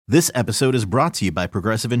This episode is brought to you by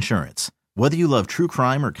Progressive Insurance. Whether you love true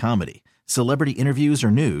crime or comedy, celebrity interviews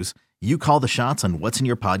or news, you call the shots on what's in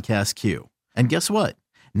your podcast queue. And guess what?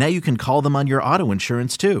 Now you can call them on your auto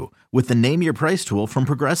insurance too with the Name Your Price tool from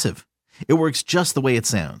Progressive. It works just the way it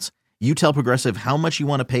sounds. You tell Progressive how much you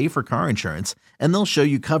want to pay for car insurance, and they'll show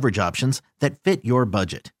you coverage options that fit your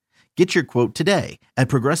budget. Get your quote today at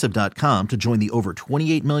Progressive.com to join the over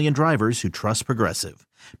 28 million drivers who trust Progressive.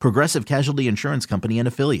 Progressive Casualty Insurance Company and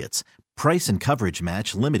Affiliates. Price and coverage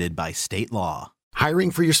match limited by state law. Hiring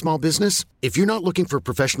for your small business? If you're not looking for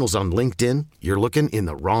professionals on LinkedIn, you're looking in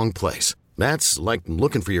the wrong place. That's like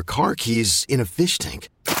looking for your car keys in a fish tank.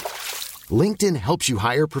 LinkedIn helps you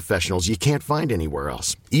hire professionals you can't find anywhere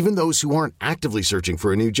else, even those who aren't actively searching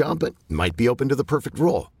for a new job but might be open to the perfect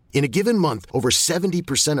role. In a given month, over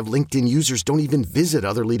 70% of LinkedIn users don't even visit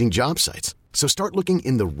other leading job sites. So start looking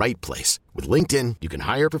in the right place. With LinkedIn, you can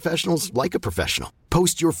hire professionals like a professional.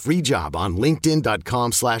 Post your free job on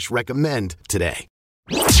linkedin.com/recommend today.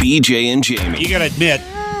 BJ and Jamie. You got to admit,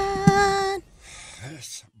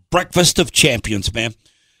 breakfast of champions, man.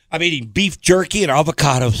 I'm eating beef jerky and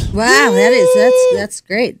avocados. Wow, that's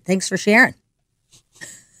great. Thanks for sharing.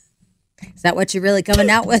 Is that what you're really coming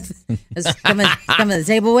out with? Coming to the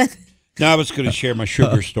table with? No, I was going to share my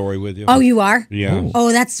sugar story with you. Oh, you are? Yeah.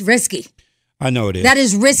 Oh, that's risky. I know it is. That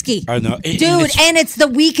is risky. I know. Dude, and it's the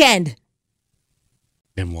weekend.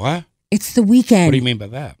 And what? It's the weekend. What do you mean by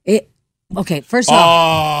that? Okay, first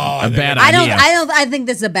off. A bad idea. I think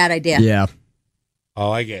this is a bad idea. Yeah. Oh,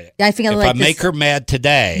 I get it. I feel if like I make her mad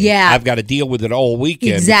today, yeah. I've got to deal with it all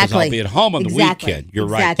weekend exactly. because I'll be at home on the weekend. You're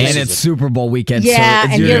right. And it's Super Bowl weekend. Yeah,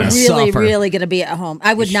 so and you're really, really going to be at home.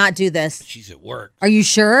 I would not do this. She's at work. Are you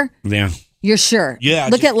sure? Yeah. You're sure? Yeah.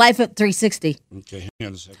 Look at Life at 360. Okay, hang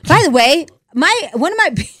on a second. By the way, one of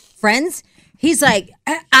my friends, he's like,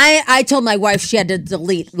 I told my wife she had to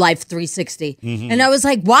delete Life 360. Mm-hmm. And I was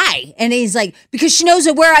like, why? And he's like, because she knows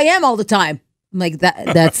where I am all the time. I'm like,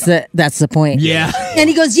 that's the point. Yeah. And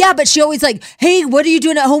he goes, yeah, but she always like, hey, what are you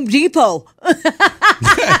doing at Home Depot? All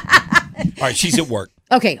right, she's at work.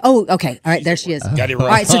 Okay. Oh, okay. All right, there she is. Got it right. All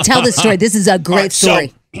right, so tell the story. This is a great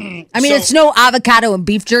story. It's no avocado and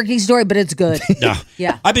beef jerky story, but it's good.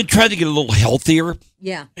 Yeah. I've been trying to get a little healthier.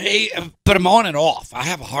 Yeah. But I'm on and off. I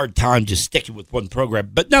have a hard time just sticking with one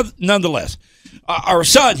program. But nonetheless, our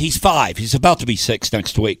son, he's 5. He's about to be 6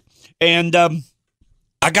 next week. And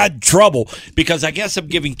I got in trouble because I guess I'm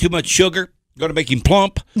giving too much sugar. Going to make him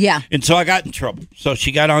plump. Yeah. And so I got in trouble. So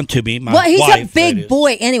she got on to me. He's a big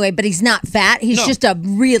boy anyway, but he's not fat. He's just a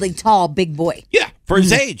really tall, big boy. Yeah, for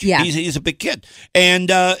his age. Yeah. He's a big kid.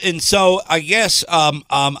 And so I guess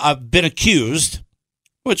I've been accused,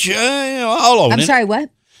 which, I'll own it. I'm sorry,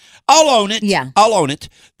 what? I'll own it. Yeah. I'll own it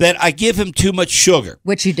that I give him too much sugar.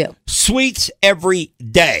 Which you do. Sweets every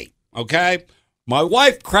day, okay? My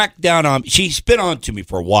wife cracked down on me. She's been on to me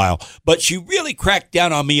for a while, but she really cracked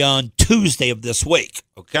down on me on Tuesday of this week,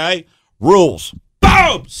 okay? Rules.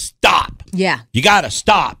 Boom! Stop. Yeah. You got to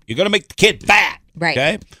stop. You're going to make the kid fat. Right.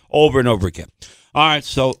 Okay? Over and over again. All right,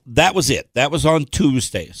 so that was it. That was on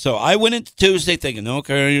Tuesday. So I went into Tuesday thinking,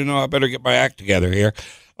 okay, I better get my act together here.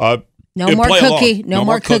 No more cookie. No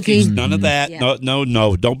more cookies. None of that. Yeah.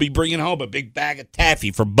 No. Don't be bringing home a big bag of taffy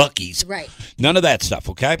from Buc-ee's. Right. None of that stuff,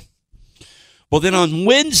 okay? Well, then on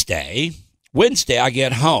Wednesday I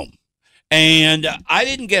get home. And I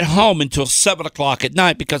didn't get home until 7 o'clock at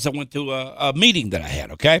night because I went to a meeting that I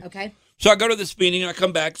had, okay? Okay. So I go to this meeting and I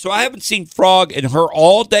come back. So I haven't seen Frog and her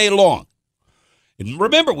all day long. And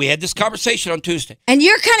remember, we had this conversation on Tuesday. And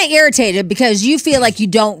you're kind of irritated because you feel like you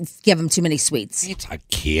don't give him too many sweets. It's a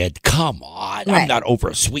kid. Come on. Right. I'm not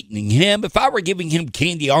over sweetening him. If I were giving him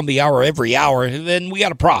candy on the hour every hour, then we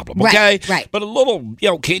got a problem, okay? Right. But a little,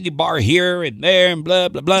 candy bar here and there and blah,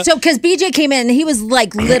 blah, blah. So, because BJ came in and he was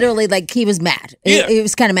like literally like he was mad. Yeah. He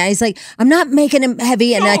was kind of mad. He's like, I'm not making him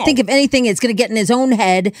heavy. And I think if anything, it's going to get in his own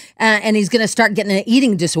head and he's going to start getting an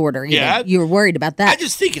eating disorder. Yeah. You were worried about that. I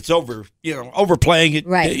just think it's overplaying it.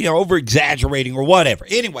 Right. Over-exaggerating or whatever.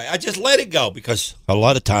 Anyway, I just let it go because a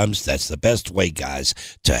lot of times that's the best way, guys,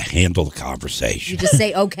 to handle the conversation. You just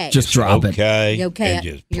say, okay. Just drop it. Okay. You okay. And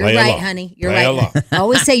just You're play right, along. honey. You're Play right. along. I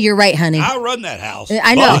always say you're right, honey. I run that house.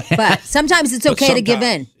 I know, but sometimes it's okay to give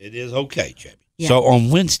in. It is okay, Jamie. Yeah. So on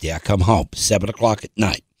Wednesday, I come home, 7 o'clock at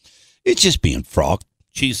night. It's just being Frog.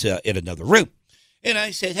 She's in another room. And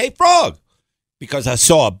I said, hey, Frog. Because I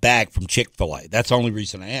saw a bag from Chick-fil-A. That's the only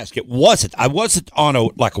reason I asked. I wasn't on a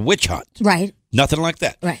witch hunt. Right. Nothing like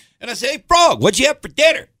that. Right. And I said, hey, Frog, what'd you have for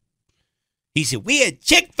dinner? He said, we had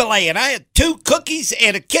Chick-fil-A, and I had 2 cookies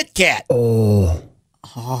and a Kit Kat. Oh.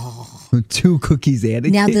 2 cookies and a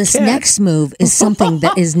Now, Kit this Kat. next move is something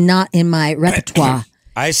that is not in my repertoire.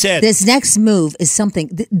 I said, This next move is something,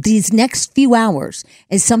 these next few hours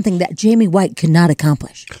is something that Jamie White could not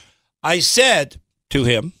accomplish. I said to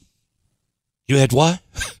him, you had what?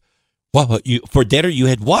 What? For dinner, you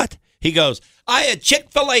had what? He goes, I had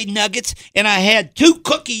Chick-fil-A nuggets and I had 2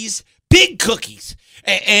 cookies, big cookies,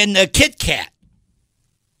 and a Kit Kat.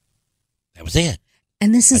 That was it.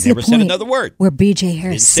 And this is I never the said point another word. where BJ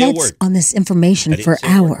Harris say a sits word. on this information I didn't for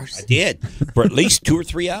say a word. hours. I did. For at least 2 or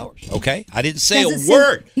 3 hours, okay? I didn't say Doesn't a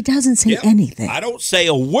word. He doesn't say Yeah. anything. I don't say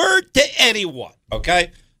a word to anyone,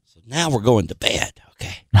 okay? So now we're going to bed,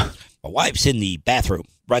 okay? My wife's in the bathroom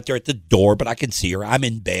right there at the door, but I can see her. I'm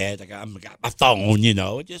in bed. I got my phone,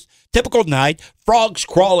 just typical night. Frogs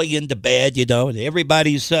crawling into bed, and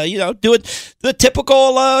everybody's, doing the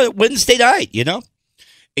typical Wednesday night,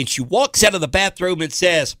 And she walks out of the bathroom and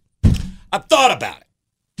says, I've thought about it.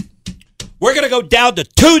 We're going to go down to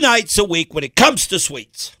 2 nights a week when it comes to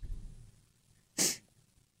sweets.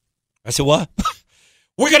 I said, what?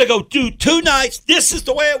 We're going to go do 2 nights. This is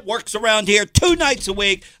the way it works around here. 2 nights a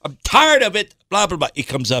week. I'm tired of it. Blah, blah, blah. It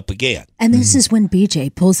comes up again. And this is when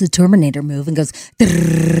BJ pulls the Terminator move and goes, I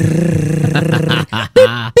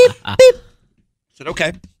said,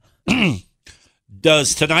 okay.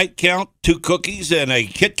 Does tonight count 2 cookies and a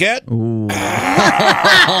Kit Kat? Blindsided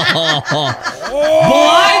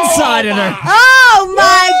her. oh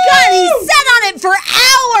my God, he sat on it for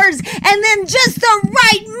hours. And then just the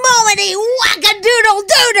right moment, he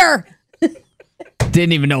whack-a-doodle-dooter.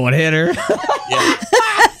 Didn't even know what hit her.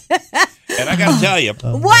 And I got to tell you,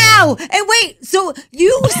 Wow. And wait, so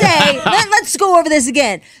you say, let's go over this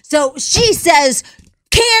again. So she says,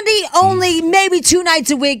 candy only maybe 2 nights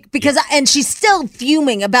a week because, and she's still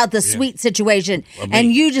fuming about the sweet situation.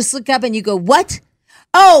 And you just look up and you go, what?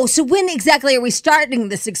 Oh, so when exactly are we starting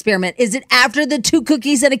this experiment? Is it after the 2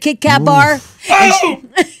 cookies at a Kit Kat bar?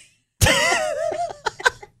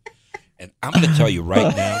 And I'm going to tell you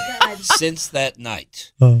right now, since that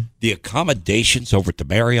night, the accommodations over at the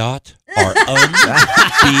Marriott are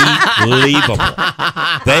unbelievable.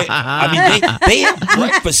 They have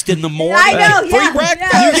breakfast in the morning. I know, Free yeah,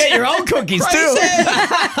 breakfast. yeah. You get your own cookies, too.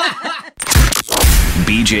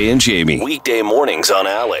 BJ and Jamie. Weekday mornings on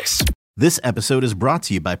Alice. This episode is brought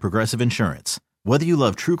to you by Progressive Insurance. Whether you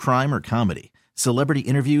love true crime or comedy, celebrity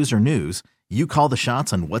interviews or news, you call the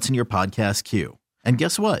shots on what's in your podcast queue. And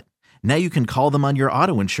guess what? Now you can call them on your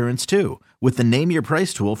auto insurance too with the Name Your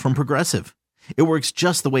Price tool from Progressive. It works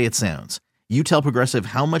just the way it sounds. You tell Progressive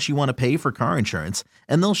how much you want to pay for car insurance,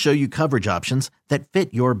 and they'll show you coverage options that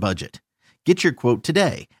fit your budget. Get your quote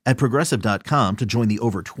today at Progressive.com to join the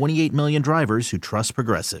over 28 million drivers who trust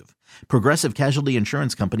Progressive. Progressive Casualty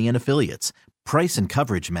Insurance Company and Affiliates. Price and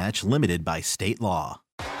coverage match limited by state law.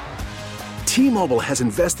 T-Mobile has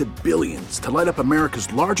invested billions to light up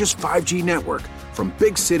America's largest 5G network, from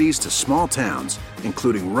big cities to small towns,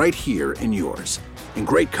 including right here in yours. And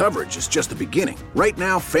great coverage is just the beginning. Right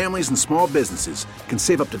now, families and small businesses can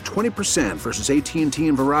save up to 20% versus AT&T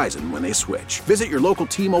and Verizon when they switch. Visit your local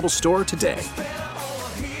T-Mobile store today.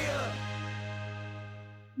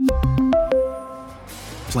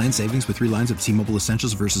 Plan savings with 3 lines of T-Mobile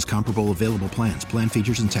Essentials versus comparable available plans. Plan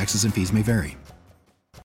features and taxes and fees may vary.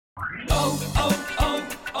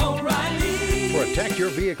 Protect your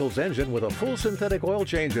vehicle's engine with a full synthetic oil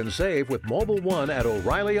change and save with Mobil 1 at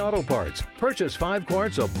O'Reilly Auto Parts. Purchase 5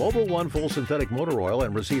 quarts of Mobil 1 full synthetic motor oil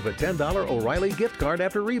and receive a $10 O'Reilly gift card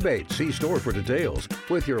after rebate. See store for details.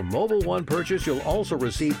 With your Mobil 1 purchase, you'll also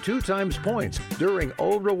receive 2 times points during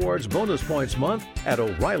O Rewards Bonus Points Month at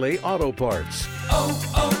O'Reilly Auto Parts.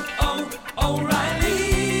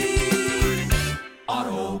 O'Reilly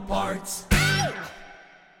Auto Parts.